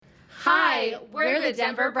Hi, we're the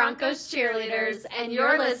Denver Broncos cheerleaders, and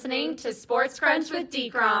you're listening to Sports Crunch with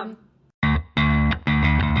dethrone.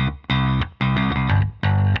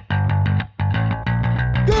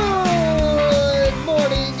 Good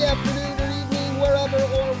morning, afternoon, or evening, wherever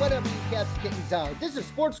or whatever you cast the kittens out. This is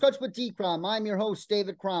Sports Crunch with dethrone. I'm your host,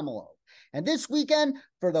 David Cromwell. And this weekend,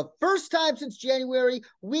 for the first time since January,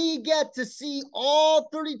 we get to see all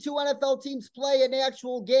 32 NFL teams play an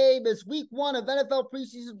actual game as week one of NFL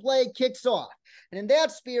preseason play kicks off. And in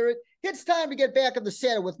that spirit, it's time to get back in the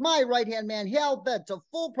saddle with my right-hand man, Hal Bent, to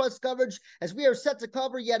full press coverage as we are set to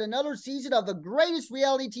cover yet another season of the greatest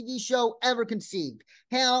reality TV show ever conceived.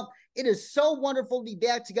 Hal, it is so wonderful to be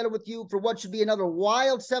back together with you for what should be another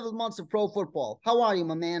wild 7 months of pro football. How are you,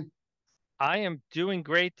 my man? I am doing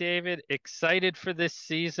great, David. Excited for this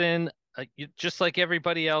season. Just like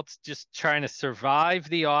everybody else, just trying to survive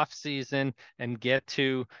the off season and get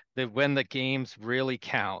to when the games really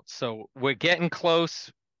count. So we're getting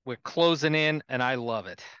close. We're closing in, and I love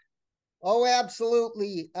it. Oh,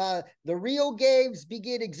 absolutely. The real games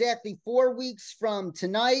begin exactly 4 weeks from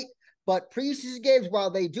tonight. But preseason games, while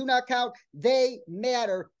they do not count, they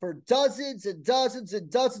matter for dozens and dozens and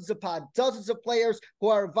dozens upon dozens of players who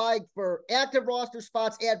are vying for active roster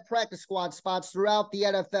spots and practice squad spots throughout the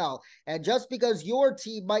NFL. And just because your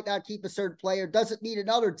team might not keep a certain player doesn't mean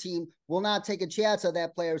another team will not take a chance on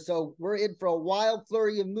that player. So we're in for a wild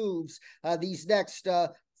flurry of moves these next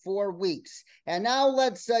 4 weeks. And now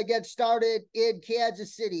let's get started in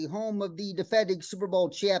Kansas City, home of the defending Super Bowl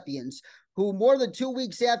champions, who more than 2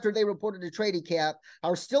 weeks after they reported a trading cap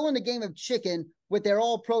are still in the game of chicken with their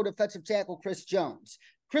all-pro defensive tackle Chris Jones.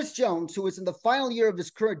 Chris Jones, who is in the final year of his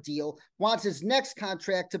current deal, wants his next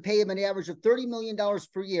contract to pay him an average of $30 million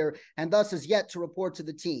per year and thus is yet to report to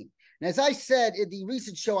the team. And as I said in the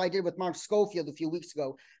recent show I did with Mark Schofield a few weeks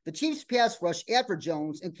ago, the Chiefs' pass rush after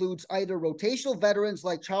Jones includes either rotational veterans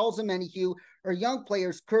like Charles Omenihu or young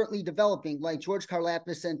players currently developing like George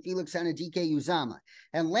Karlaftis and Felix Anudike-Uzomah.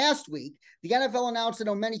 And last week, the NFL announced that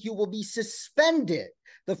Omenihu will be suspended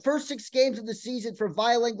the first 6 games of the season for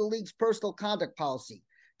violating the league's personal conduct policy.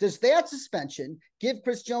 Does that suspension give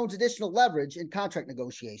Chris Jones additional leverage in contract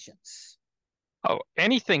negotiations? Oh,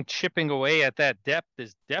 anything chipping away at that depth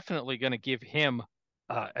is definitely going to give him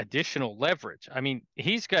additional leverage. I mean,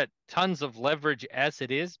 he's got tons of leverage as it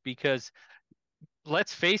is because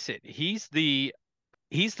let's face it, he's the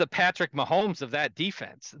Patrick Mahomes of that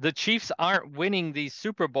defense. The Chiefs aren't winning these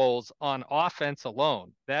Super Bowls on offense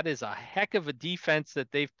alone. That is a heck of a defense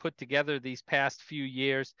that they've put together these past few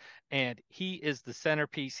years, and he is the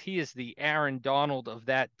centerpiece. He is the Aaron Donald of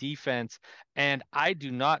that defense, and I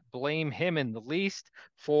do not blame him in the least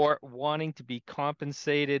for wanting to be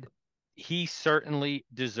compensated. He certainly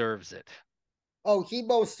deserves it. Oh, he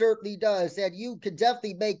most certainly does. And you could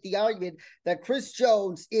definitely make the argument that Chris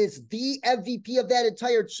Jones is the MVP of that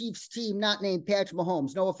entire Chiefs team, not named Patrick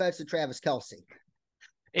Mahomes. No offense to Travis Kelce.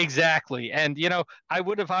 Exactly. And, I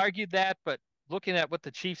would have argued that, but looking at what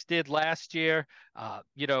the Chiefs did last year,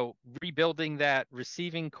 rebuilding that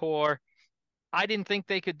receiving core, I didn't think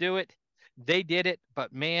they could do it. They did it,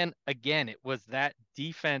 but man, again, it was that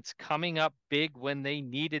defense coming up big when they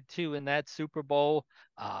needed to in that Super Bowl.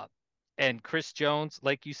 And Chris Jones,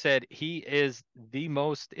 like you said, he is the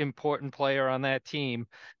most important player on that team,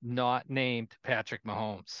 not named Patrick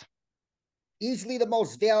Mahomes. Easily the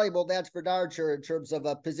most valuable, that's for darn sure, in terms of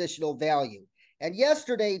positional value. And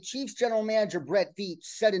yesterday, Chiefs general manager Brett Veach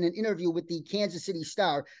said in an interview with the Kansas City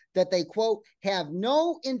Star that they, quote, have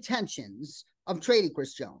no intentions of trading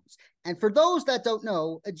Chris Jones. And for those that don't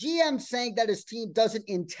know, a GM saying that his team doesn't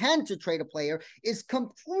intend to trade a player is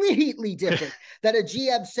completely different than a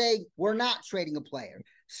GM saying we're not trading a player.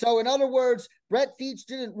 So in other words, Brett Veach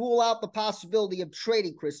didn't rule out the possibility of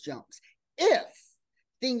trading Chris Jones. If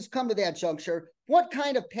things come to that juncture, what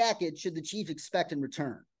kind of package should the Chiefs expect in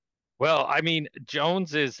return? Well, I mean,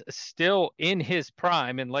 Jones is still in his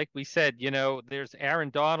prime. And like we said, there's Aaron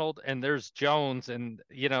Donald and there's Jones and,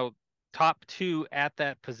 top 2 at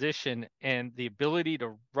that position, and the ability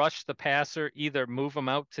to rush the passer, either move him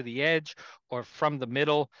out to the edge or from the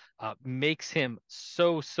middle, makes him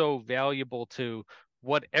so valuable to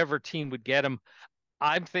whatever team would get him.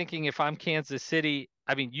 I'm thinking if I'm Kansas City,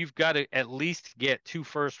 I mean, you've got to at least get 2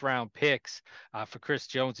 first-round picks for Chris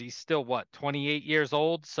Jones. He's still, 28 years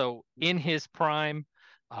old? So in his prime,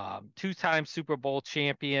 2-time Super Bowl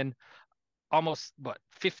champion, almost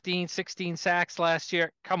 15, 16 sacks last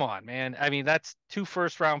year. Come on, man. I mean, that's 2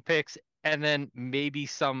 first-round picks and then maybe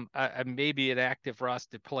maybe an active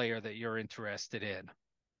roster player that you're interested in.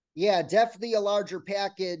 Yeah, definitely a larger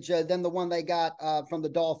package than the one they got from the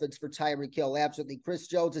Dolphins for Tyreek Hill. Absolutely. Chris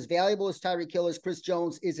Jones, as valuable as Tyreek Hill is, Chris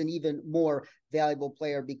Jones is an even more valuable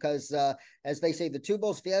player because, as they say, the two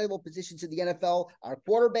most valuable positions in the NFL are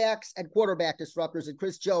quarterbacks and quarterback disruptors. And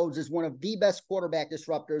Chris Jones is one of the best quarterback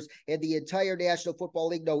disruptors in the entire National Football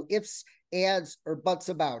League. No ifs, ands, or buts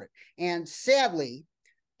about it. And sadly,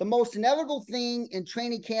 the most inevitable thing in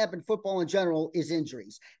training camp and football in general is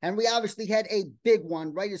injuries. And we obviously had a big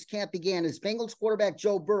one right as camp began, as Bengals quarterback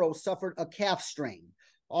Joe Burrow suffered a calf strain.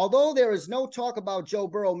 Although there is no talk about Joe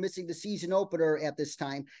Burrow missing the season opener at this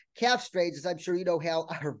time, calf strains, as I'm sure you know, Hal,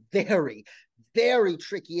 are very, very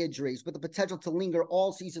tricky injuries with the potential to linger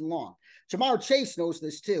all season long. Jamar Chase knows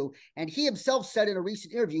this too, and he himself said in a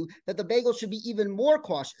recent interview that the Bengals should be even more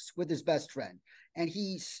cautious with his best friend. And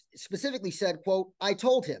he specifically said, quote, "I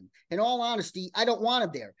told him, in all honesty, I don't want him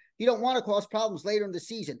there. You don't want to cause problems later in the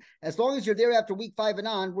season. As long as you're there after week 5 and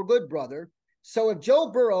on, we're good, brother." So if Joe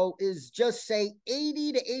Burrow is just, say,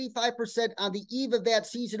 80 to 85% on the eve of that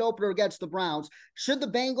season opener against the Browns, should the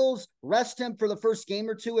Bengals rest him for the first game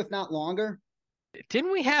or two, if not longer?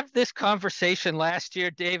 Didn't we have this conversation last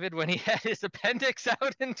year, David, when he had his appendix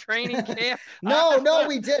out in training camp? No,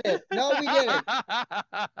 we didn't. No, we didn't.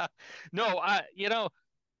 No,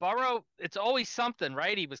 Burrow, it's always something,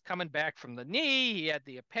 right? He was coming back from the knee. He had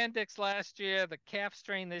the appendix last year, the calf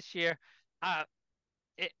strain this year.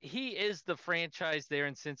 He is the franchise there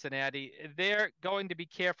in Cincinnati. They're going to be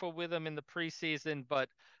careful with him in the preseason, but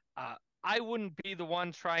I wouldn't be the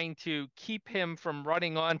one trying to keep him from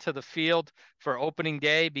running onto the field for opening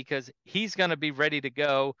day because he's going to be ready to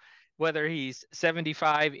go, whether he's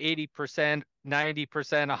 75, 80%,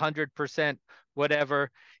 90%, 100%,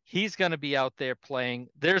 whatever. He's going to be out there playing.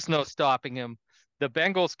 There's no stopping him. The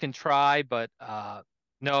Bengals can try, but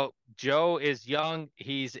no, Joe is young.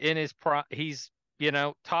 He's in his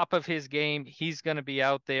top of his game. He's going to be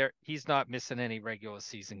out there. He's not missing any regular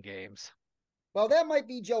season games. Well, that might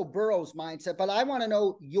be Joe Burrow's mindset, but I want to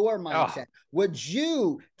know your mindset. Would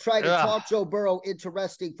you try to talk Joe Burrow into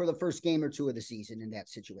resting for the first game or two of the season in that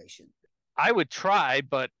situation? I would try,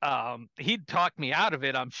 but he'd talk me out of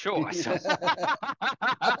it, I'm sure. So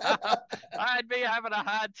I'd be having a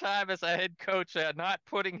hard time as a head coach not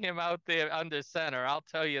putting him out there under center. I'll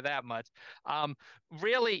tell you that much.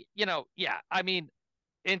 Really, I mean,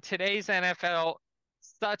 in today's NFL,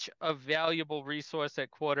 such a valuable resource at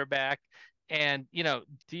quarterback. And, do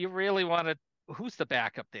you really want to, who's the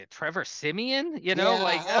backup there? Trevor Siemian?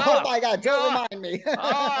 Oh my God, don't remind me.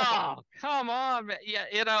 Oh, come on.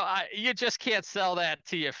 Yeah, you just can't sell that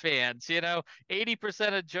to your fans.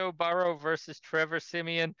 80% of Joe Burrow versus Trevor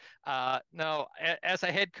Siemian. No, as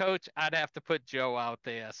a head coach, I'd have to put Joe out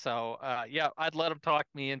there. So, I'd let him talk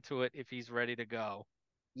me into it if he's ready to go.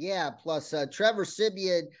 Yeah, plus Trevor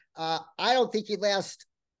Siemian, I don't think he'd last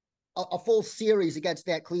a full series against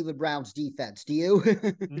that Cleveland Browns defense. Do you?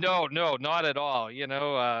 No, not at all.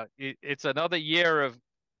 It's another year of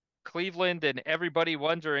Cleveland and everybody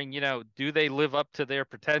wondering, do they live up to their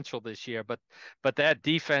potential this year? But that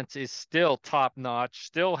defense is still top notch,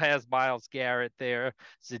 still has Myles Garrett there,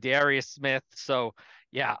 Zadarius Smith. So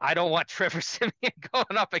yeah, I don't want Trevor Siemian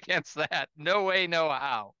going up against that. No way, no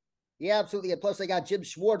how. Yeah, absolutely. And plus, they got Jim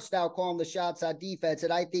Schwartz now calling the shots on defense.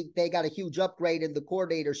 And I think they got a huge upgrade in the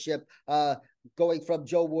coordinatorship going from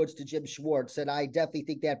Joe Woods to Jim Schwartz. And I definitely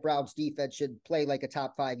think that Browns defense should play like a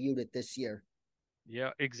top 5 unit this year. Yeah,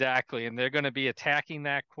 exactly. And they're going to be attacking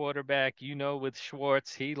that quarterback. With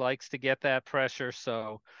Schwartz, he likes to get that pressure.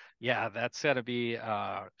 So, yeah, that's going to be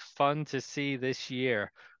fun to see this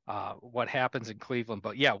year what happens in Cleveland.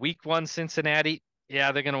 But, yeah, week 1, Cincinnati,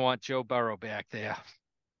 yeah, they're going to want Joe Burrow back there.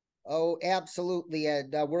 Oh, absolutely.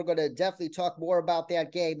 And we're going to definitely talk more about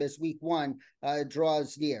that game as week 1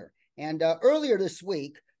 draws near. And earlier this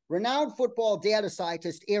week, renowned football data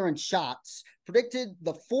scientist Aaron Schatz predicted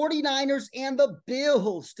the 49ers and the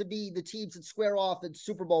Bills to be the teams that square off in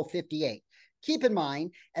Super Bowl 58. Keep in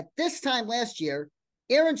mind, at this time last year,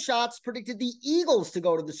 Aaron Schatz predicted the Eagles to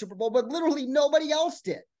go to the Super Bowl, but literally nobody else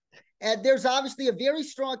did. And there's obviously a very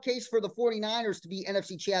strong case for the 49ers to be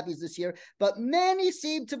NFC champions this year, but many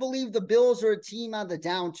seem to believe the Bills are a team on the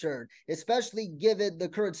downturn, especially given the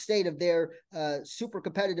current state of their super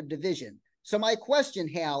competitive division. So my question,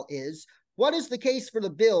 Hal, is what is the case for the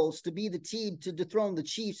Bills to be the team to dethrone the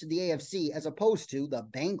Chiefs in the AFC as opposed to the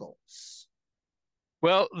Bengals?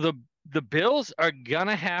 Well, the Bills are going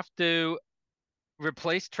to have to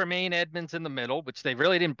replace Tremaine Edmonds in the middle, which they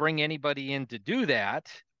really didn't bring anybody in to do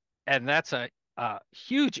that. And that's a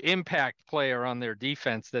huge impact player on their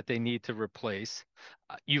defense that they need to replace.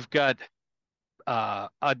 You've got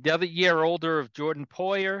Another year older of Jordan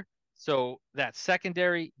Poyer. So that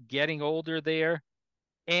secondary getting older there.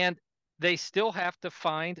 And they still have to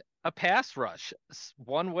find a pass rush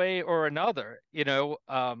one way or another.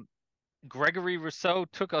 Gregory Rousseau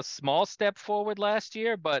took a small step forward last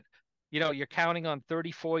year, but you're counting on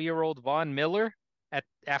 34-year-old Von Miller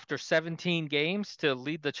after 17 games to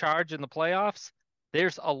lead the charge in the playoffs.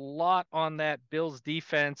 There's a lot on that Bills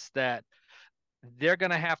defense that they're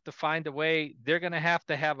going to have to find a way. They're going to have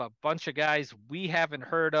a bunch of guys we haven't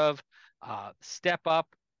heard of step up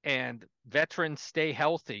and veterans stay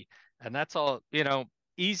healthy. And that's all,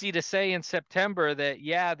 easy to say in September that,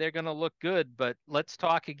 yeah, they're going to look good, but let's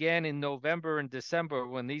talk again in November and December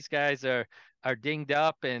when these guys are dinged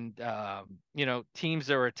up and,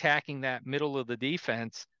 teams are attacking that middle of the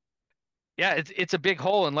defense. Yeah, it's a big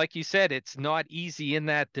hole. And like you said, it's not easy in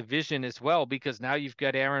that division as well, because now you've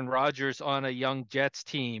got Aaron Rodgers on a young Jets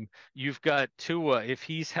team. You've got Tua, if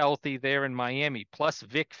he's healthy, there in Miami, plus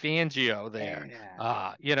Vic Fangio there.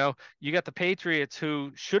 You got the Patriots,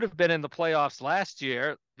 who should have been in the playoffs last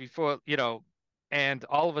year before, and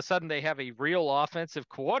all of a sudden they have a real offensive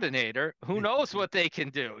coordinator. Who knows what they can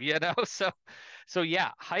do, So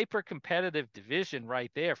yeah, hyper competitive division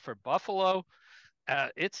right there for Buffalo.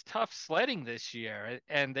 It's tough sledding this year,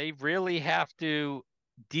 and they really have to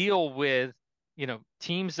deal with,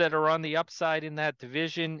 teams that are on the upside in that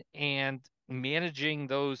division and managing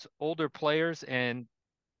those older players and,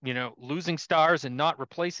 losing stars and not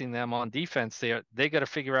replacing them on defense. They got to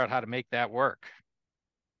figure out how to make that work.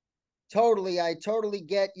 Totally. I totally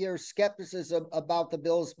get your skepticism about the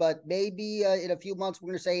Bills, but maybe in a few months, we're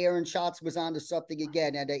going to say Aaron Schatz was onto something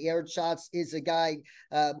again. And Aaron Schatz is a guy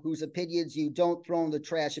whose opinions you don't throw in the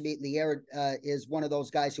trash immediately. Aaron is one of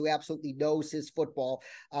those guys who absolutely knows his football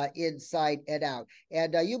inside and out.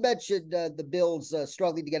 And you mentioned the Bills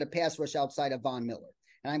struggling to get a pass rush outside of Von Miller.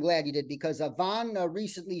 And I'm glad you did, because Von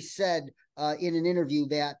recently said in an interview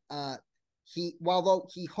that although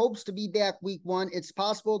he hopes to be back week 1, it's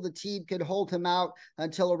possible the team could hold him out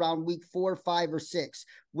until around week 4, 5, or 6.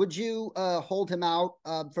 Would you hold him out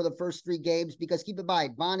for the first 3 games? Because keep in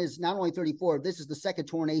mind, Von is not only 34, this is the second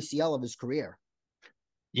torn ACL of his career.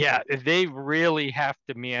 Yeah, they really have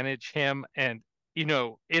to manage him. And,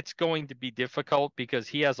 it's going to be difficult because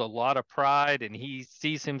he has a lot of pride and he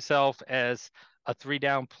sees himself as a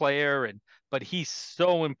 3-down player, but he's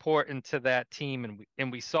so important to that team.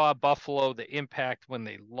 And we saw Buffalo, the impact when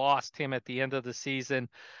they lost him at the end of the season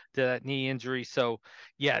to that knee injury. So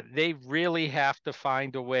yeah, they really have to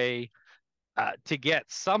find a way to get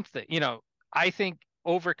something. I think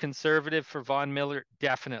over conservative for Von Miller,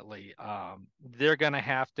 definitely. They're going to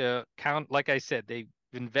have to count, like I said, they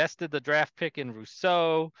invested the draft pick in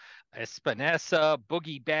Rousseau, Espinosa,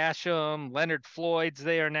 Boogie Basham, Leonard Floyd's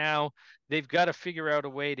there now. They've got to figure out a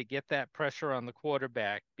way to get that pressure on the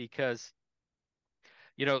quarterback because,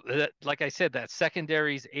 like I said, that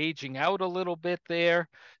secondary's aging out a little bit there.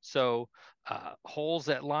 So holes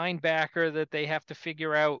at linebacker that they have to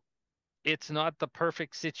figure out. It's not the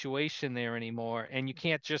perfect situation there anymore. And you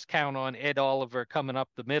can't just count on Ed Oliver coming up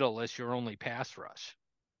the middle as your only pass rush.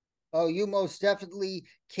 Oh, you most definitely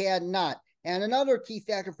cannot. And another key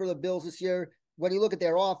factor for the Bills this year, when you look at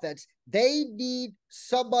their offense, they need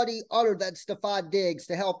somebody other than Stephon Diggs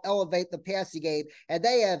to help elevate the passing game. And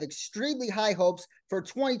they have extremely high hopes for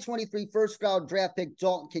 2023 first-round draft pick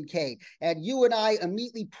Dalton Kincaid. And you and I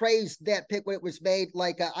immediately praised that pick when it was made.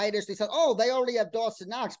 Like I initially said, oh, they already have Dawson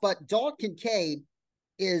Knox. But Dalton Kincaid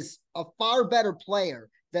is a far better player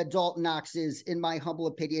that Dalton Knox is, in my humble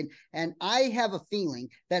opinion. And I have a feeling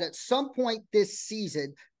that at some point this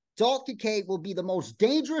season, Dalton Kincaid will be the most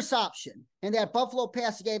dangerous option in that Buffalo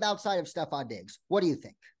passing game outside of Stephon Diggs. What do you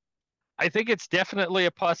think? I think it's definitely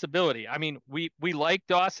a possibility. I mean, we like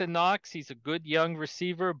Dawson Knox. He's a good young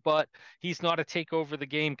receiver, but he's not a take over the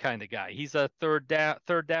game kind of guy. He's a third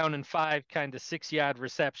down and 5 kind of 6-yard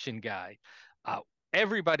reception guy.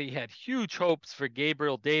 Everybody had huge hopes for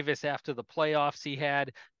Gabriel Davis after the playoffs he had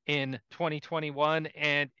in 2021,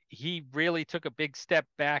 and he really took a big step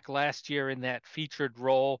back last year in that featured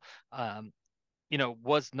role.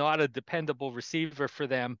 Was not a dependable receiver for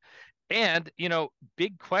them. And,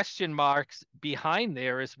 big question marks behind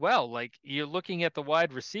there as well. Like you're looking at the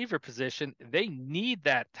wide receiver position, they need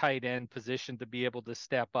that tight end position to be able to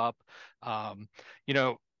step up.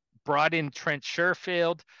 Brought in Trent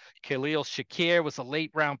Sherfield. Khalil Shakir was a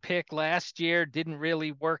late round pick last year. Didn't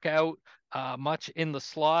really work out much in the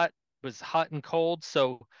slot. Was hot and cold.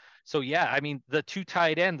 So yeah, I mean, the 2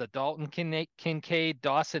 tight end, the Dalton Kincaid,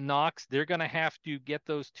 Dawson Knox, they're going to have to get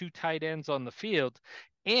those 2 tight ends on the field.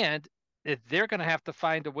 And they're going to have to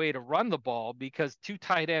find a way to run the ball, because two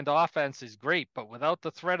tight end offense is great, but without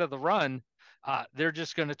the threat of the run, they're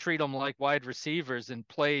just going to treat them like wide receivers and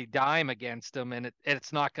play dime against them, and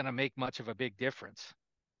it's not going to make much of a big difference.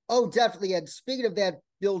 Oh, definitely. And speaking of that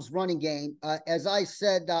Bills running game, as I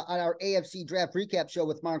said on our AFC draft recap show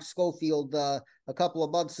with Mark Schofield a couple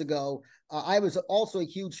of months ago, I was also a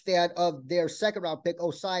huge fan of their second round pick,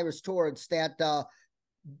 Osiris Torrance, that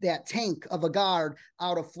tank of a guard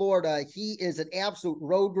out of Florida. He is an absolute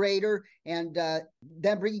road grader, and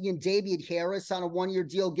then bringing in Damian Harris on a 1-year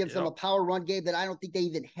deal gives them a power run game that I don't think they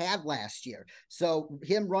even had last year. So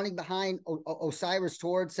him running behind Osiris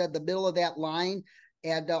Torrance at the middle of that line,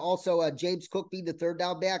 and also James Cook being the third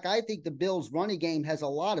down back, I think the Bills running game has a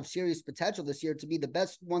lot of serious potential this year to be the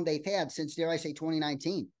best one they've had since, dare I say,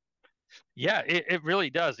 2019. Yeah, it really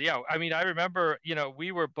does. Yeah, I mean, I remember,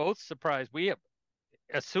 we were both surprised. We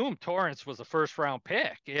assumed Torrance was a first round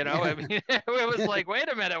pick, I mean, it was like,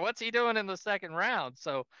 wait a minute, what's he doing in the second round?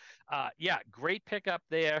 So great pickup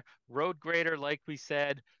there. Road grader, like we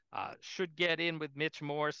said, should get in with Mitch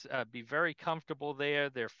Morse, be very comfortable there.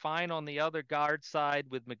 They're fine on the other guard side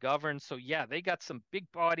with McGovern. So yeah, they got some big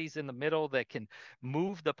bodies in the middle that can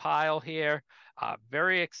move the pile here.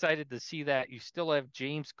 Very excited to see that. You still have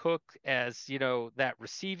James Cook as, that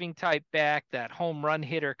receiving type back, that home run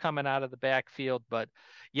hitter coming out of the backfield. But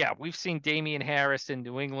yeah, we've seen Damian Harris in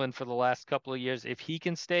New England for the last couple of years. If he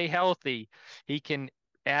can stay healthy, he can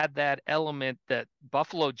add that element that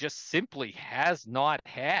Buffalo just simply has not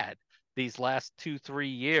had these last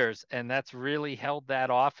 2-3 years. And that's really held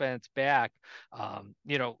that offense back.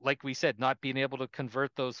 Like we said, not being able to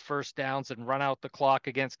convert those first downs and run out the clock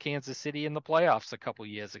against Kansas City in the playoffs a couple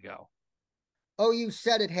years ago. Oh, you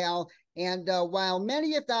said it, Hal. And while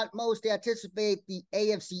many, if not most, anticipate the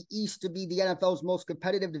AFC East to be the NFL's most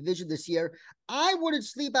competitive division this year, I wouldn't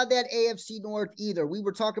sleep on that AFC North either. We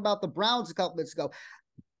were talking about the Browns a couple minutes ago.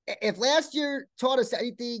 If last year taught us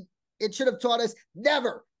anything, it should have taught us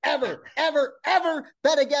never, ever, ever, ever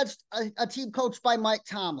bet against a team coached by Mike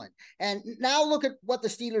Tomlin. And now look at what the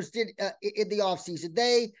Steelers did in the offseason.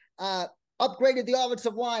 They upgraded the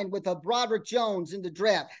offensive line with Broderick Jones in the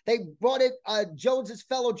draft. They brought in Jones's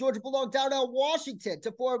fellow Georgia Bulldog Darnell Washington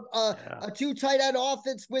to form a two tight end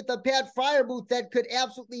offense with a Pat Freiermuth that could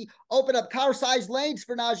absolutely open up car-sized lanes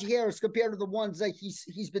for Najee Harris compared to the ones that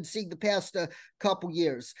he's been seeing the past couple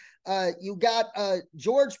years. You got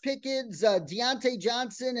George Pickens, Deontay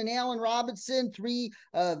Johnson, and Allen Robinson, three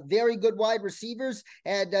very good wide receivers.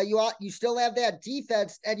 And you still have that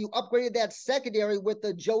defense, and you upgraded that secondary with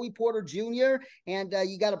the Joey Porter Jr., and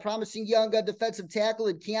you got a promising young defensive tackle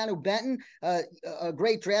in Keanu Benton, a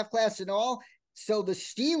great draft class and all. So the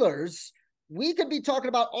Steelers, we could be talking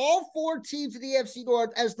about all four teams in the AFC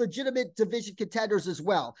North as legitimate division contenders as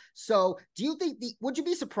well. So do you think would you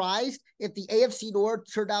be surprised if the AFC North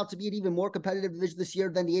turned out to be an even more competitive division this year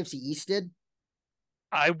than the AFC East did?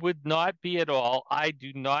 I would not be at all. I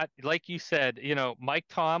do not, like you said, Mike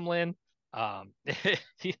Tomlin,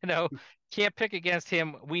 can't pick against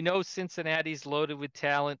him. We know Cincinnati's loaded with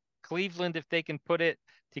talent. Cleveland, if they can put it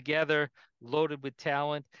together, loaded with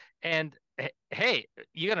talent. And hey,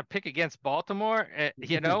 you're going to pick against Baltimore?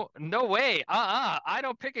 No way. I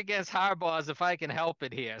don't pick against Harbaugh's if I can help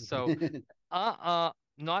it here. So,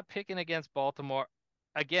 not picking against Baltimore.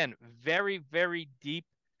 Again, very, very deep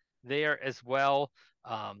there as well.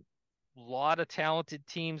 Lot of talented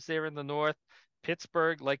teams there in the North.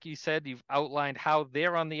 Pittsburgh, like you said, you've outlined how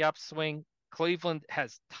they're on the upswing. Cleveland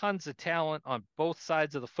has tons of talent on both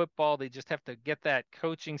sides of the football. They just have to get that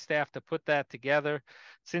coaching staff to put that together.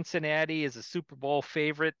 Cincinnati is a Super Bowl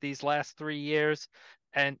favorite these last 3 years.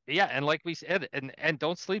 And like we said, and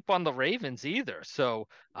don't sleep on the Ravens either. So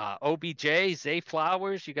OBJ, Zay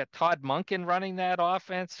Flowers, you got Todd Monken running that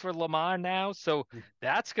offense for Lamar now. So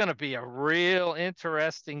that's going to be a real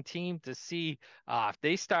interesting team to see if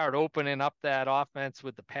they start opening up that offense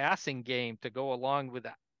with the passing game to go along with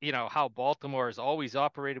that. How Baltimore has always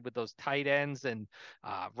operated with those tight ends and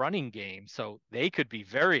running games. So they could be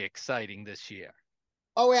very exciting this year.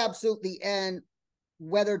 Oh, absolutely. And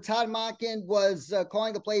whether Todd Monken was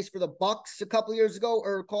calling the plays for the Bucs a couple years ago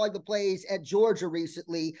or calling the plays at Georgia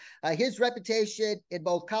recently, his reputation in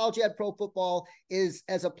both college and pro football is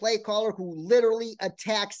as a play caller who literally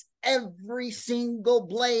attacks every single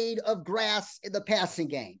blade of grass in the passing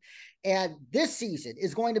game. And this season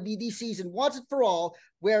is going to be the season once and for all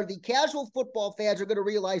where the casual football fans are going to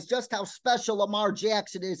realize just how special Lamar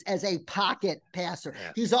Jackson is as a pocket passer.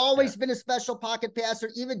 Yeah. He's always been a special pocket passer,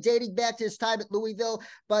 even dating back to his time at Louisville,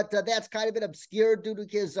 but that's kind of been obscured due to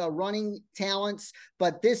his running talents.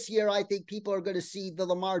 But this year, I think people are going to see the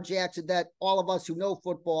Lamar Jackson that all of us who know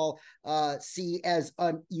football see as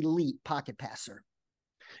an elite pocket passer.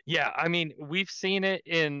 Yeah, I mean, we've seen it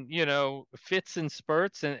in, fits and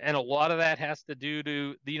spurts, and a lot of that has to do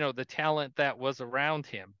to, the talent that was around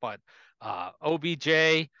him. But OBJ,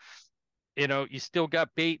 you still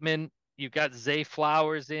got Bateman, you've got Zay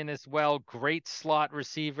Flowers in as well. Great slot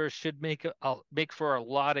receivers, should make for a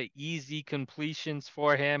lot of easy completions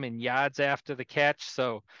for him and yards after the catch.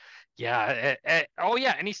 So yeah.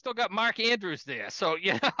 And he's still got Mark Andrews there. So,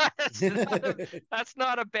 that's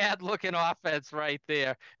not a bad looking offense right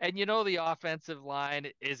there. And, the offensive line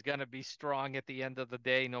is going to be strong at the end of the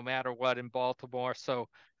day, no matter what in Baltimore. So,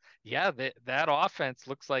 yeah, that offense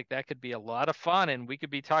looks like that could be a lot of fun. And we could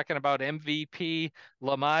be talking about MVP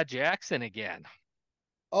Lamar Jackson again.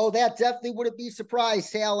 Oh, that definitely wouldn't be surprised,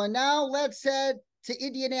 Sal. And now let's head to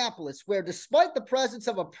Indianapolis, where despite the presence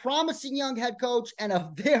of a promising young head coach and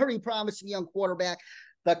a very promising young quarterback,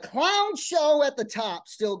 the clown show at the top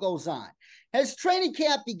still goes on. As training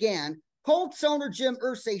camp began, Colts owner Jim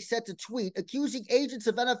Irsay sent a tweet accusing agents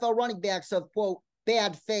of NFL running backs of, quote,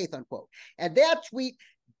 bad faith, unquote. And that tweet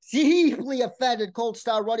deeply offended Colts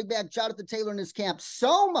star running back Jonathan Taylor and his camp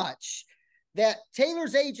so much that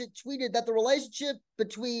Taylor's agent tweeted that the relationship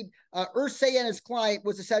between Irsay and his client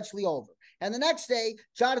was essentially over. And the next day,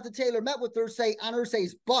 Jonathan Taylor met with Irsay on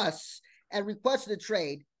Irsay's bus and requested a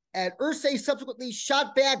trade. And Irsay subsequently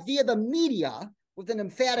shot back via the media with an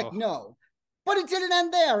emphatic no. But it didn't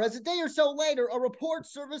end there. As a day or so later, a report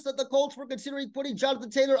surfaced that the Colts were considering putting Jonathan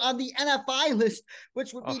Taylor on the NFI list,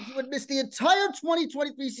 which would mean he would miss the entire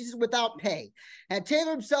 2023 season without pay. And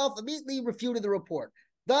Taylor himself immediately refuted the report.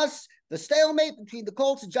 Thus, the stalemate between the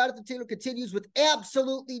Colts and Jonathan Taylor continues with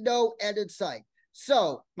absolutely no end in sight.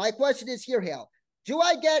 So my question is here, Hal, do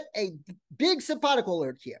I get a big simpatico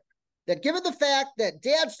alert here that given the fact that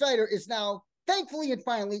Dan Snyder is now thankfully and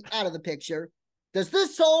finally out of the picture, does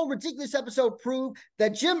this whole ridiculous episode prove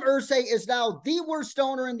that Jim Irsay is now the worst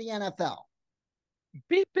owner in the NFL?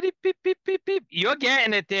 Beep, beep, beep, beep, beep, beep. You're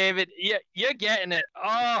getting it, David. You're getting it.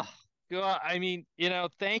 Oh, God. I mean,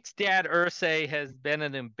 thanks, Dad. Irsay has been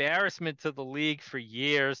an embarrassment to the league for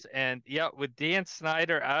years. And with Dan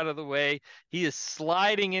Snyder out of the way, he is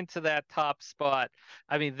sliding into that top spot.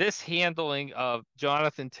 I mean, this handling of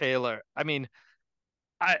Jonathan Taylor, I mean,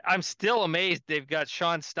 I'm still amazed they've got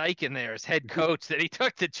Sean Steichen there as head coach, that he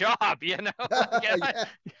took the job,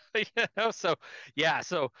 So,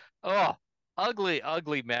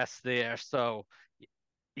 ugly mess there. So,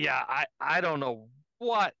 yeah, I don't know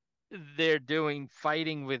what they're doing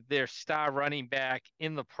fighting with their star running back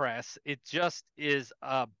in the press. It just is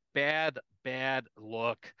a bad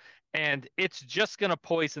look. And it's just going to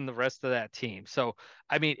poison the rest of that team. So,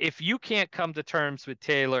 I mean, if you can't come to terms with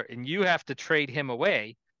Taylor and you have to trade him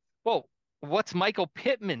away, well, what's Michael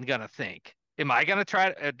Pittman going to think? Am I going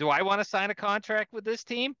to do I want to sign a contract with this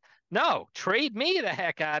team? No, trade me the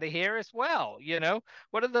heck out of here as well.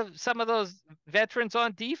 What are some of those veterans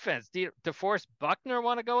on defense? DeForest Buckner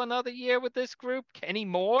want to go another year with this group? Kenny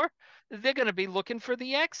Moore? They're going to be looking for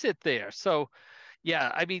the exit there. So,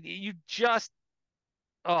 yeah, I mean, you just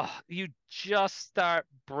start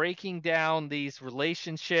breaking down these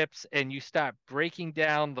relationships and you start breaking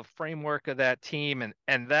down the framework of that team.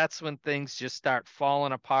 And that's when things just start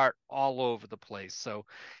falling apart all over the place. So,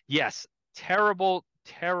 yes, terrible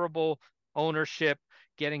ownership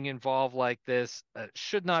getting involved like this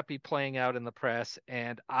should not be playing out in the press.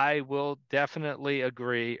 And I will definitely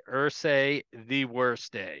agree. Irsay, the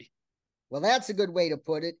worst day. Well, that's a good way to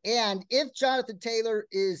put it. And if Jonathan Taylor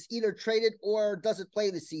is either traded or doesn't play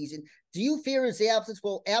the season, do you fear his absence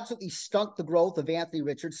will absolutely stunt the growth of Anthony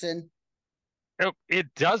Richardson? It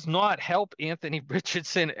does not help Anthony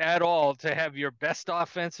Richardson at all to have your best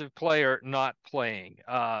offensive player not playing.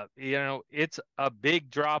 It's a big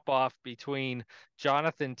drop off between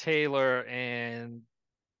Jonathan Taylor and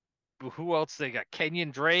who else they got? Kenyon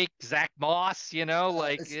Drake, Zach Moss,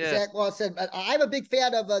 Zach Moss said, I'm a big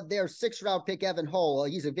fan of their 6th round pick, Evan Hull.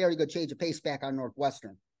 He's a very good change of pace back on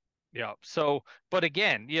Northwestern. Yeah. So, but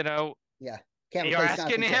again, you're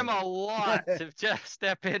asking him a lot to just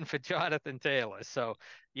step in for Jonathan Taylor. So,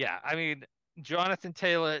 yeah, I mean, Jonathan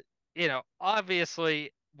Taylor, obviously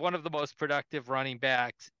one of the most productive running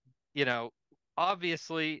backs,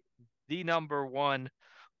 obviously the number one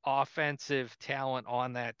offensive talent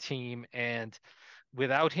on that team. And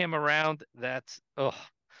without him around,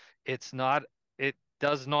 it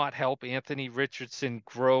does not help Anthony Richardson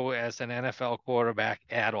grow as an NFL quarterback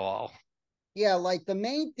at all. Yeah, like the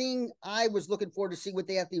main thing I was looking forward to see with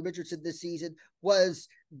Anthony Richardson this season was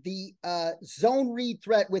the zone read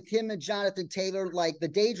threat with him and Jonathan Taylor, like the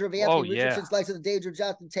danger of Anthony Richardson's legs and the danger of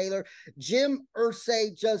Jonathan Taylor. Jim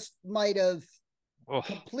Irsay just might have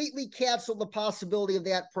completely canceled the possibility of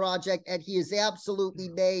that project, and he has absolutely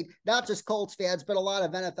made not just Colts fans, but a lot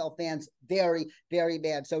of NFL fans very, very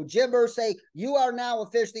mad. So Jim Irsay, you are now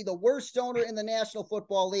officially the worst owner in the National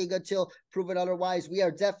Football League until proven otherwise. We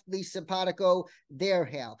are definitely simpatico there,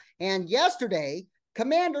 Hal. And yesterday,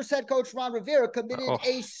 Commanders head coach Ron Rivera committed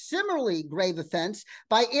a similarly grave offense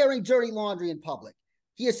by airing dirty laundry in public.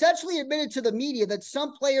 He essentially admitted to the media that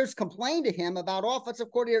some players complained to him about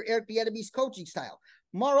offensive coordinator Eric Bieniemy's coaching style.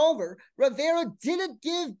 Moreover, Rivera didn't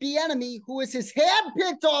give Bieniemy, who is his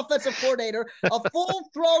hand-picked offensive coordinator, a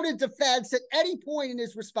full-throated defense at any point in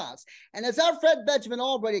his response. And as our friend Benjamin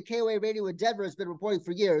Albright at KOA Radio in Denver has been reporting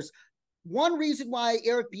for years, one reason why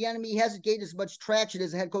Eric Bieniemy hasn't gained as much traction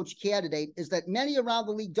as a head coach candidate is that many around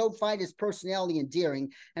the league don't find his personality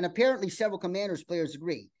endearing, and apparently several Commanders players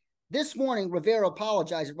agree. This morning, Rivera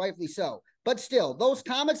apologized, and rightfully so. But still, those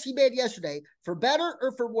comments he made yesterday, for better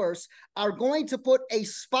or for worse, are going to put a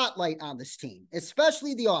spotlight on this team,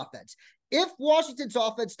 especially the offense. If Washington's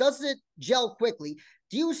offense doesn't gel quickly,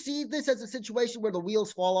 do you see this as a situation where the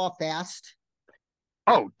wheels fall off fast?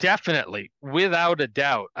 Oh, definitely. Without a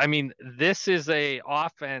doubt. I mean, this is a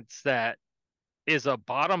offense that is a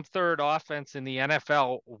bottom third offense in the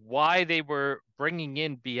NFL. Why they were bringing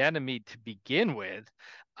in Bieniemy to begin with,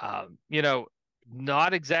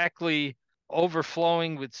 not exactly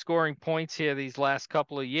overflowing with scoring points here these last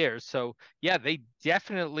couple of years. So yeah, they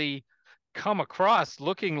definitely come across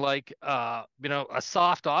looking like a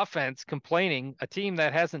soft offense, complaining, a team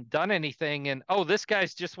that hasn't done anything, and this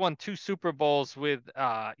guy's just won 2 Super Bowls with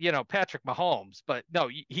Patrick Mahomes, but no,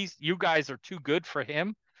 you guys are too good for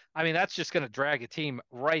him. I mean, that's just going to drag a team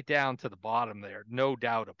right down to the bottom there, no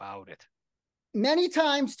doubt about it. Many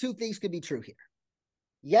times, two things could be true here.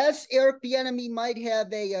 Yes, Eric Bieniemy might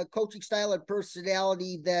have a coaching style and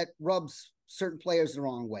personality that rubs certain players the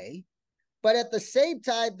wrong way. But at the same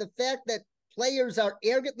time, the fact that players are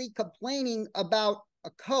arrogantly complaining about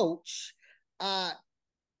a coach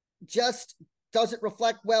just doesn't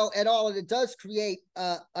reflect well at all. And it does create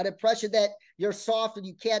an impression that you're soft and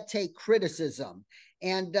you can't take criticism.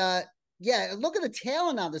 And look at the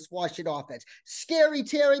talent on this Washington offense. Scary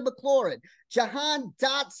Terry McLaurin, Jahan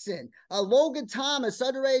Dotson, Logan Thomas,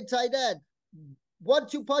 underrated tight end.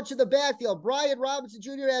 1-2 punch in the backfield. Brian Robinson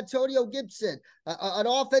Jr., Antonio Gibson, an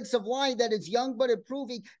offensive line that is young but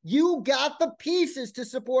improving. You got the pieces to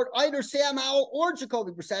support either Sam Howell or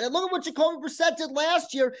Jacoby Brissett. And look at what Jacoby Brissett did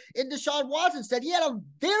last year in Deshaun Watson said. He had a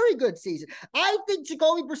very good season. I think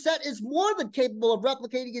Jacoby Brissett is more than capable of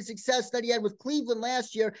replicating his success that he had with Cleveland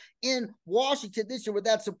last year in Washington this year with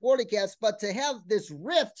that supporting cast. But to have this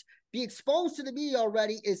rift be exposed to the media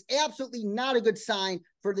already is absolutely not a good sign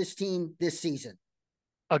for this team this season.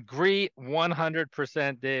 Agree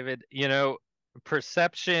 100%, David.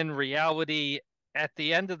 Perception, reality, at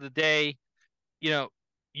the end of the day,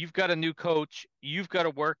 you've got a new coach, you've got to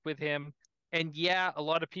work with him. And yeah, a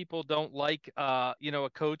lot of people don't like, a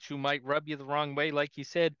coach who might rub you the wrong way, like you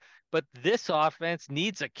said, but this offense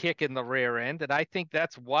needs a kick in the rear end. And I think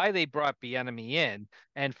that's why they brought Bieniemy in.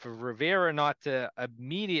 And for Rivera not to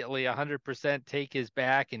immediately 100% take his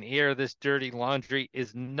back and air this dirty laundry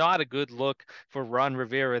is not a good look for Ron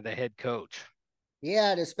Rivera, the head coach.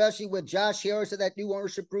 Yeah, and especially with Josh Harris and that new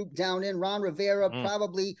ownership group down in, Ron Rivera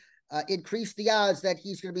probably increased the odds that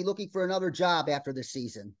he's going to be looking for another job after this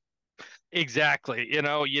season. Exactly.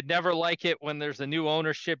 You'd never like it when there's a new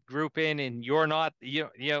ownership group in and you're not,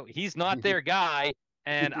 he's not their guy.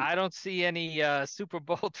 And I don't see any Super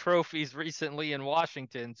Bowl trophies recently in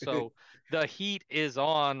Washington. So the heat is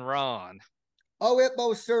on Ron. Oh, it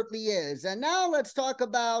most certainly is. And now let's talk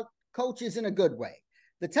about coaches in a good way.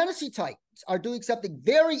 The Tennessee Titans are doing something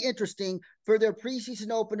very interesting for their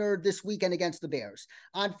preseason opener this weekend against the Bears.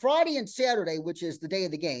 On Friday and Saturday, which is the day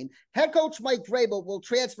of the game, head coach Mike Vrabel will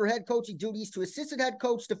transfer head coaching duties to assistant head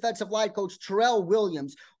coach, defensive line coach Terrell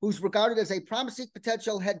Williams, who's regarded as a promising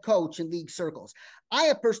potential head coach in league circles. I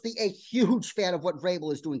am personally a huge fan of what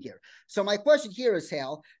Vrabel is doing here. So my question here is,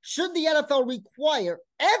 Hal, should the NFL require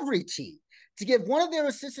every team to give one of their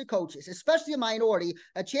assistant coaches, especially a minority,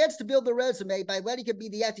 a chance to build their resume by letting him be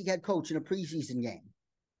the acting head coach in a preseason game?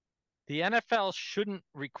 The NFL shouldn't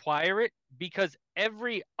require it because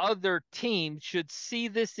every other team should see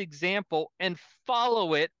this example and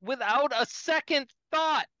follow it without a second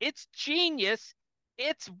thought. It's genius.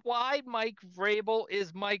 It's why Mike Vrabel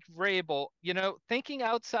is Mike Vrabel. Thinking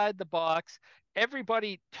outside the box.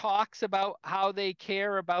 Everybody talks about how they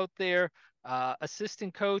care about their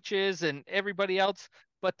assistant coaches and everybody else,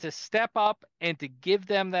 but to step up and to give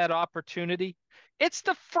them that opportunity. It's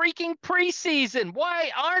the freaking preseason.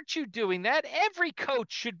 Why aren't you doing that? Every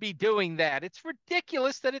coach should be doing that. It's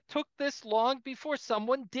ridiculous that it took this long before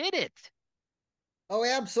someone did it. Oh,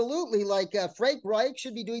 absolutely. Like Frank Reich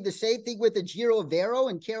should be doing the same thing with Giro Vero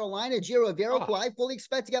in Carolina. Giro Vero, who I fully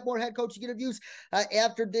expect to get more head coaching interviews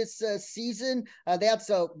after this season. That's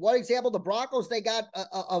one example. The Broncos, they got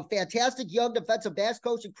a fantastic young defensive backs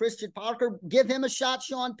coach in Christian Parker. Give him a shot,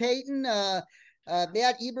 Sean Payton.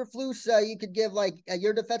 Matt Eberflus, you could give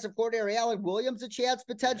your defensive coordinator, Alan Williams, a chance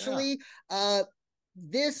potentially. Yeah.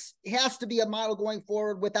 This has to be a model going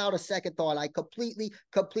forward without a second thought. I completely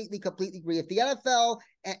agree. If the NFL,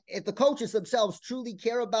 if the coaches themselves truly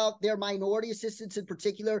care about their minority assistants in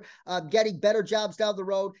particular, getting better jobs down the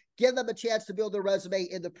road, give them a chance to build their resume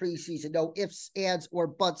in the preseason. No ifs, ands, or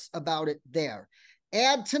buts about it there.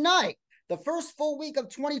 And tonight, the first full week of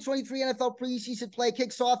 2023 NFL preseason play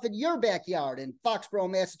kicks off in your backyard in Foxborough,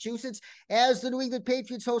 Massachusetts, as the New England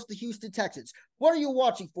Patriots host the Houston Texans. What are you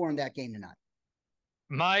watching for in that game tonight?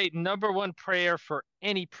 My number one prayer for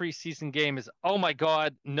any preseason game is, oh my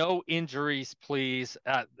God, no injuries, please.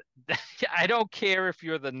 I don't care if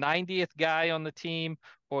you're the 90th guy on the team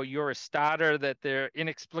or you're a starter that they're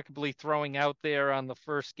inexplicably throwing out there on the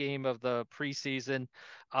first game of the preseason.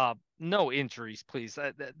 No injuries, please.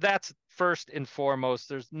 That's first and foremost.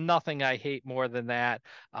 There's nothing I hate more than that.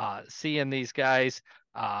 Seeing these guys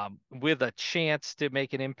with a chance to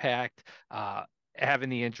make an impact, having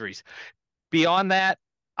the injuries. Beyond that,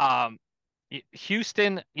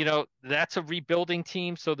 Houston, that's a rebuilding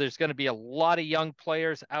team. So there's going to be a lot of young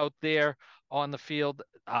players out there on the field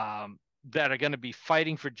that are going to be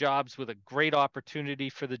fighting for jobs with a great opportunity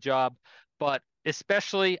for the job. But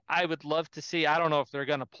especially, I would love to see, I don't know if they're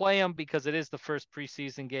going to play them because it is the first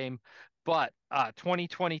preseason game, but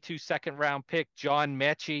 2022 second round pick, John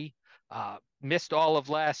Mechie, missed all of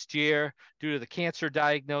last year due to the cancer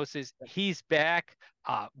diagnosis. He's back.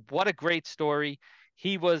 What a great story.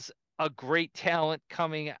 He was a great talent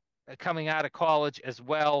coming out of college as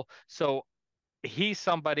well. So he's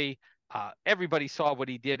somebody, everybody saw what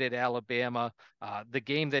he did at Alabama. The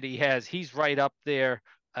game that he has, he's right up there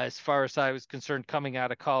as far as I was concerned coming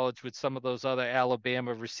out of college with some of those other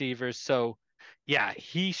Alabama receivers. So yeah,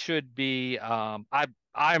 he should be,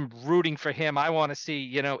 I'm rooting for him. I want to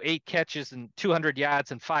see, 8 catches and 200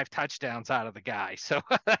 yards and 5 touchdowns out of the guy. So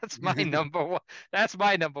that's my number one. That's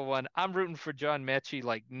my number one. I'm rooting for John Mechie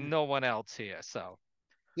like no one else here. So.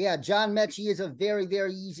 Yeah, John Mechie is a very,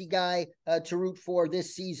 very easy guy to root for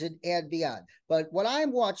this season and beyond. But what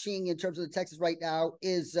I'm watching in terms of the Texans right now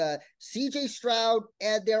is C.J. Stroud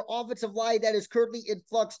and their offensive line that is currently in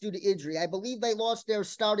flux due to injury. I believe they lost their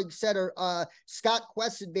starting center, Scott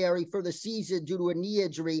Quessenberry, for the season due to a knee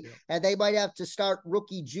injury, and they might have to start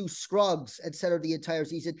rookie Juice Scruggs at center the entire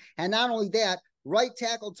season. And not only that, right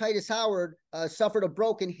tackle Titus Howard suffered a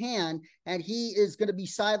broken hand, and he is going to be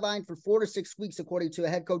sidelined for 4 to 6 weeks, according to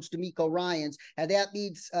head coach D'Amico Ryans. And that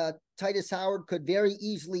means Titus Howard could very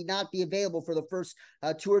easily not be available for the first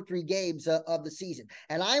 2 or 3 games of the season.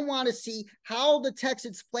 And I want to see how the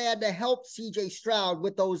Texans plan to help C.J. Stroud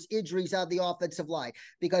with those injuries on the offensive line,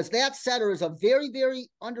 because that center is a very, very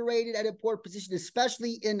underrated and important position,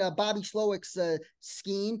 especially in Bobby Slowick's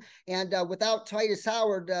scheme. And without Titus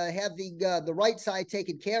Howard having the right side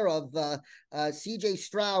taken care of, C.J.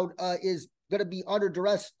 Stroud is going to be under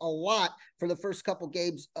duress a lot for the first couple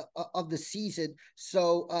games of the season.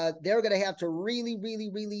 So they're going to have to really, really,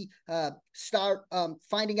 really start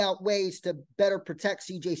finding out ways to better protect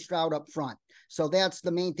C.J. Stroud up front. So that's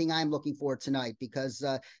the main thing I'm looking for tonight, because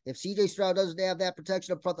if C.J. Stroud doesn't have that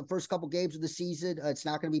protection up front the first couple games of the season, it's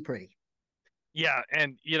not going to be pretty. Yeah,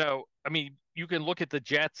 and you can look at the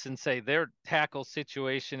Jets and say their tackle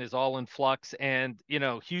situation is all in flux, and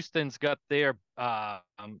Houston's got their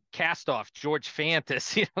cast off George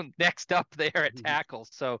Fantas, next up there at tackle.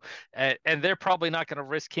 So, and they're probably not going to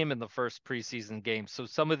risk him in the first preseason game. So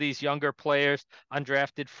some of these younger players,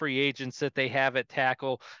 undrafted free agents that they have at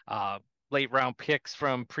tackle, late round picks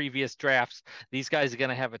from previous drafts, these guys are going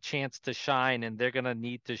to have a chance to shine, and they're going to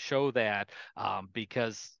need to show that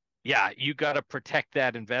because. Yeah, you got to protect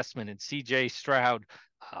that investment. And C.J. Stroud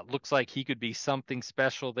looks like he could be something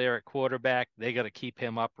special there at quarterback. They got to keep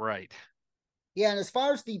him upright. Yeah, and as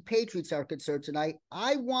far as the Patriots are concerned tonight,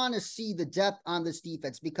 I want to see the depth on this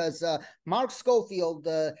defense because Mark Schofield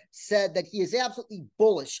said that he is absolutely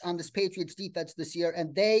bullish on this Patriots defense this year,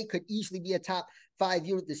 and they could easily be a top 5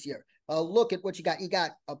 unit this year. Look at what you got. You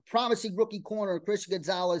got a promising rookie corner, Christian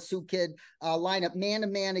Gonzalez, who could line up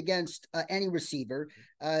man-to-man against any receiver.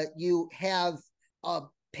 You have a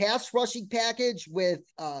pass rushing package with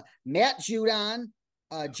Matt Judon,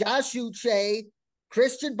 Josh Uche,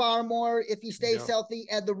 Christian Barmore, if he stays healthy,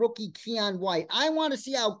 and the rookie Keon White. I want to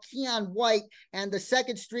see how Keon White and the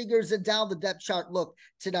second stringers and down the depth chart look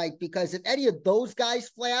tonight, because if any of those guys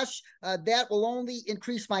flash, that will only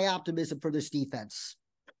increase my optimism for this defense.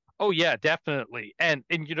 Oh yeah, definitely. And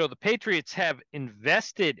the Patriots have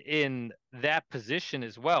invested in that position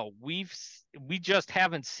as well. We just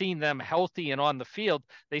haven't seen them healthy and on the field.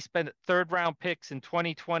 They spent third round picks in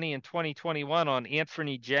 2020 and 2021 on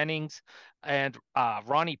Anthony Jennings and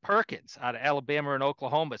Ronnie Perkins out of Alabama and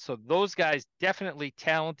Oklahoma. So those guys definitely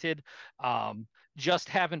talented, just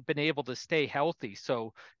haven't been able to stay healthy.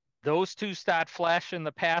 So those two start flashing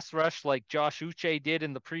the pass rush like Josh Uche did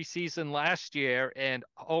in the preseason last year, and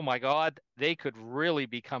oh my God, they could really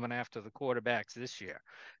be coming after the quarterbacks this year.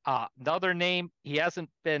 Another name, he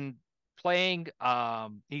hasn't been playing.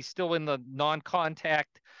 He's still in the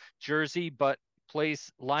non-contact jersey, but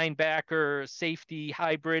plays linebacker, safety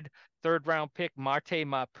hybrid. Third round pick Marte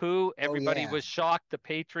Mapu. Everybody was shocked the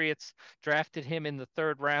Patriots drafted him in the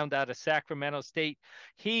third round out of Sacramento State.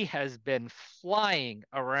 He has been flying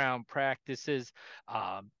around practices,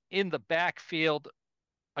 in the backfield,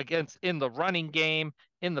 in the running game,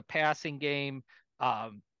 in the passing game.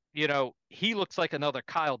 He looks like another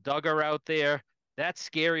Kyle Duggar out there. That's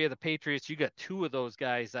scary of the Patriots. You got two of those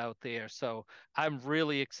guys out there. So I'm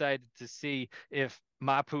really excited to see if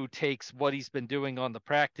Mapu takes what he's been doing on the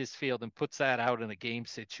practice field and puts that out in a game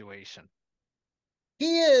situation.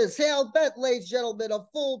 He is Hal Bent, ladies and gentlemen, of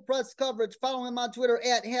full press coverage. Follow him on Twitter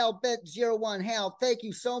at HalBent01. Hal, thank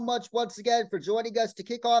you so much once again for joining us to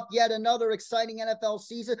kick off yet another exciting NFL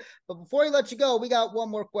season. But before we let you go, we got one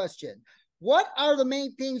more question. What are the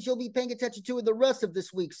main things you'll be paying attention to in the rest of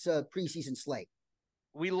this week's preseason slate?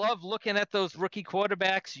 We love looking at those rookie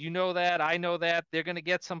quarterbacks. You know that. I know that. They're going to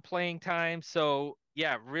get some playing time. So,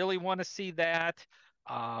 yeah, really want to see that.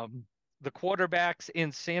 The quarterbacks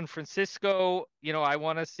in San Francisco, I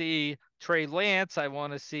want to see Trey Lance. I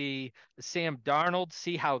want to see Sam Darnold,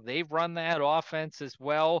 see how they run that offense as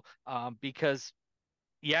well, because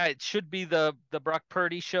yeah, it should be the Brock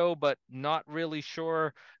Purdy show, but not really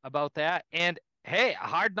sure about that. And hey,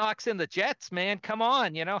 Hard Knocks in the Jets, man. Come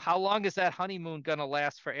on. How long is that honeymoon going to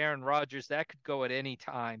last for Aaron Rodgers? That could go at any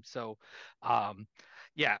time. So,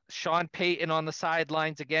 yeah, Sean Payton on the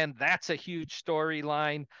sidelines again. That's a huge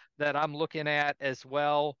storyline that I'm looking at as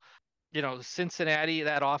well. Cincinnati,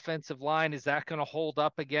 that offensive line, is that going to hold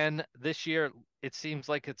up again this year? It seems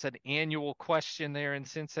like it's an annual question there in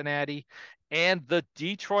Cincinnati. And the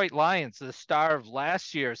Detroit Lions, the star of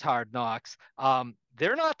last year's Hard Knocks,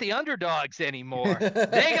 they're not the underdogs anymore.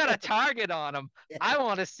 They got a target on them. I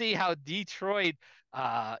want to see how Detroit,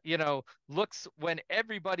 looks when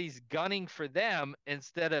everybody's gunning for them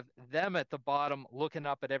instead of them at the bottom looking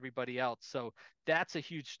up at everybody else. So that's a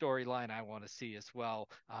huge storyline I want to see as well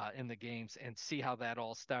in the games, and see how that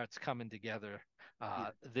all starts coming together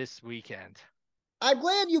this weekend. I'm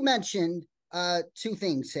glad you mentioned two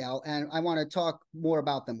things, Sal, and I want to talk more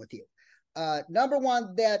about them with you. Number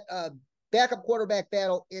one, that backup quarterback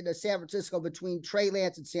battle in San Francisco between Trey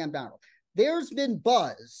Lance and Sam Darnold. There's been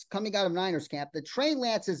buzz coming out of Niners camp that Trey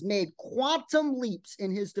Lance has made quantum leaps in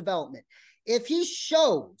his development. If he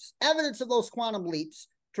shows evidence of those quantum leaps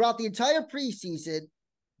throughout the entire preseason,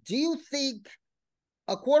 do you think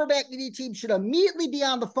a quarterback needy team should immediately be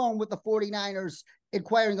on the phone with the 49ers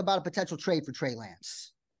inquiring about a potential trade for Trey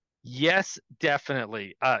Lance? Yes,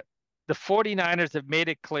 definitely. The 49ers have made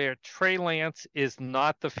it clear Trey Lance is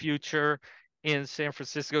not the future in San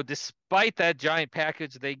Francisco, despite that giant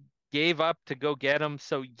package they gave up to go get him.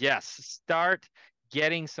 So yes, start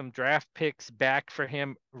getting some draft picks back for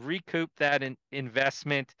him, recoup that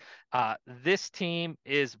investment. This team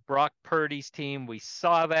is Brock Purdy's team. We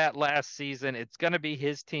saw that last season. It's going to be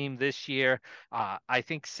his team this year. I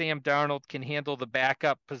think Sam Darnold can handle the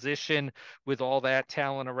backup position with all that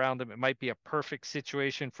talent around him. It might be a perfect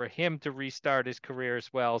situation for him to restart his career as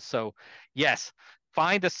well. So yes,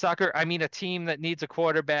 find a team that needs a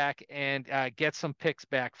quarterback, and get some picks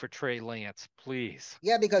back for Trey Lance, please.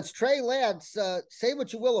 Yeah, because Trey Lance, say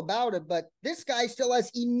what you will about it, but this guy still has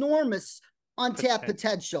enormous untapped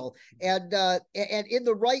potential. And in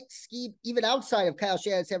the right scheme, even outside of Kyle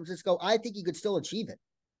Shanahan in San Francisco, I think he could still achieve it.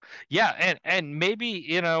 Yeah, and maybe,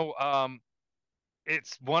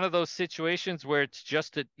 it's one of those situations where it's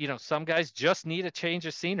just that, some guys just need a change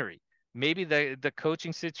of scenery. Maybe the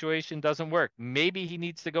coaching situation doesn't work. Maybe he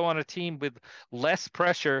needs to go on a team with less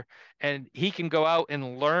pressure and he can go out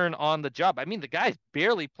and learn on the job. I mean, the guy's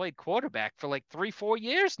barely played quarterback for like 3-4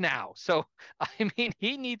 years now. So, I mean,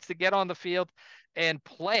 he needs to get on the field and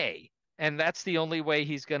play. And that's the only way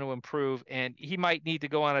he's going to improve. And he might need to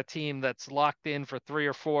go on a team that's locked in for 3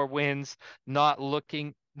 or 4 wins, not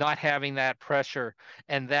having that pressure.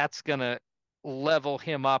 And that's going to level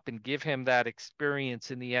him up and give him that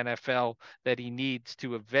experience in the NFL that he needs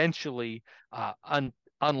to eventually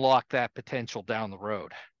unlock that potential down the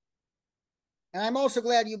road. And I'm also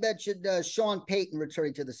glad you mentioned Sean Payton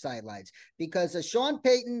returning to the sidelines, because Sean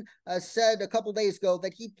Payton said a couple days ago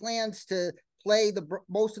that he plans to play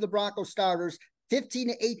most of the Broncos starters 15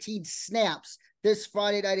 to 18 snaps this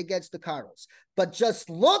Friday night against the Cardinals. But just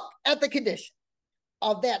look at the condition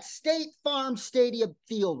of that State Farm Stadium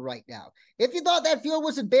field right now. If you thought that field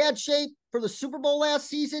was in bad shape for the Super Bowl last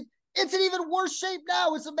season, it's in even worse shape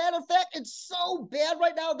now. As a matter of fact, it's so bad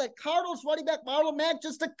right now that Cardinals running back Marlon Mack,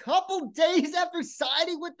 just a couple days after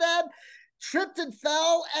signing with them, tripped and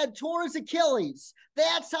fell and tore his Achilles.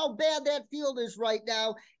 That's how bad that field is right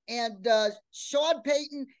now. And Sean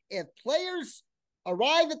Payton, if players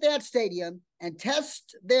arrive at that stadium and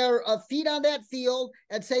test their feet on that field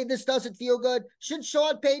and say this doesn't feel good, should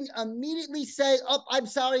Sean Payton immediately say, "Oh, I'm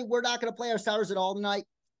sorry, we're not going to play our starters at all tonight"?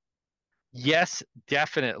 Yes,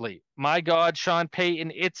 definitely. My God, Sean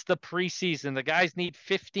Payton, it's the preseason. The guys need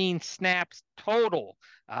 15 snaps total.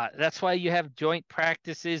 That's why you have joint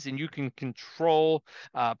practices and you can control,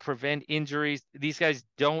 prevent injuries. These guys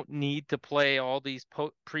don't need to play all these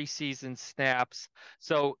preseason snaps.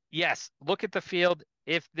 So, yes, look at the field.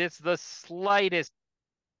 If there's the slightest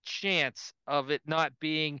chance of it not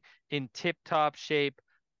being in tip-top shape,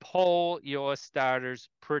 pull your starters,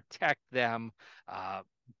 protect them.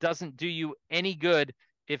 Doesn't do you any good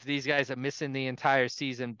if these guys are missing the entire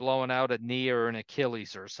season, blowing out a knee or an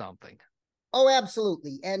Achilles or something. Oh,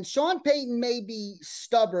 absolutely. And Sean Payton may be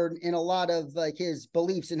stubborn in a lot of his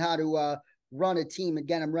beliefs in how to run a team and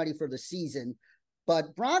get them ready for the season.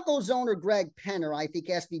 But Broncos owner Greg Penner, I think,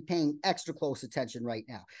 has to be paying extra close attention right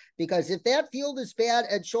now. Because if that field is bad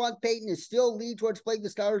and Sean Payton is still lead towards playing the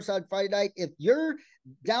starters on Friday night, if you're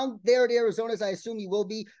down there at Arizona, as I assume you will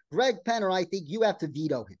be, Greg Penner, I think you have to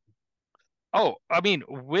veto him. Oh, I mean,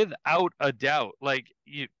 without a doubt. Like,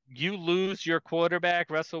 you lose your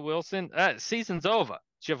quarterback, Russell Wilson, season's over.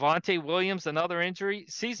 Javonte Williams, another injury,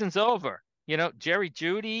 season's over. Jerry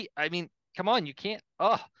Jeudy, I mean, come on, you can't.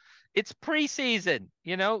 It's preseason.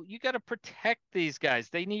 You got to protect these guys.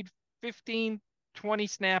 They need 15, 20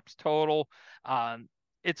 snaps total.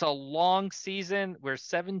 It's a long season. We're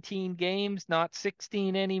 17 games, not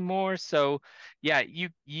 16 anymore. So, yeah,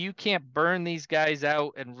 you can't burn these guys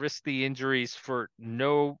out and risk the injuries for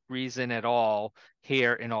no reason at all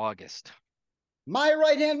here in August. My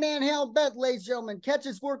right-hand man, Hal Bent, ladies and gentlemen. Catch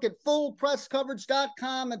his work at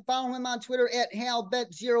fullpresscoverage.com and follow him on Twitter at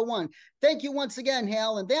HalBent01. Thank you once again,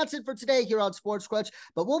 Hal. And that's it for today here on Sports Crunch.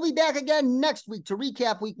 But we'll be back again next week to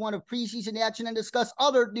recap week 1 of preseason action and discuss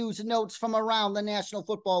other news and notes from around the National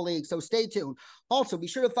Football League. So stay tuned. Also, be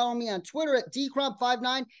sure to follow me on Twitter at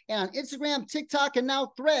dcrump59 and on Instagram, TikTok, and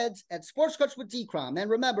now Threads at Sports Crunch with Dcrum. And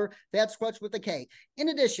remember, that's Crunch with a K. In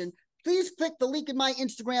addition, please click the link in my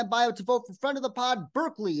Instagram bio to vote for friend of the pod,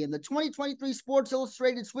 Berkeley, in the 2023 Sports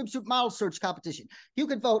Illustrated Swimsuit Model Search Competition. You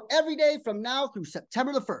can vote every day from now through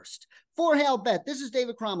September the 1st. For Hal Bent, this is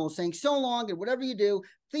David Cromwell saying so long, and whatever you do,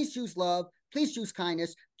 please choose love, please choose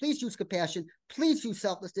kindness, please choose compassion, please choose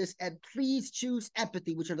selflessness, and please choose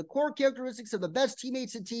empathy, which are the core characteristics of the best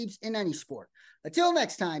teammates and teams in any sport. Until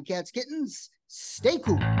next time, cats, kittens, stay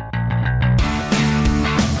cool.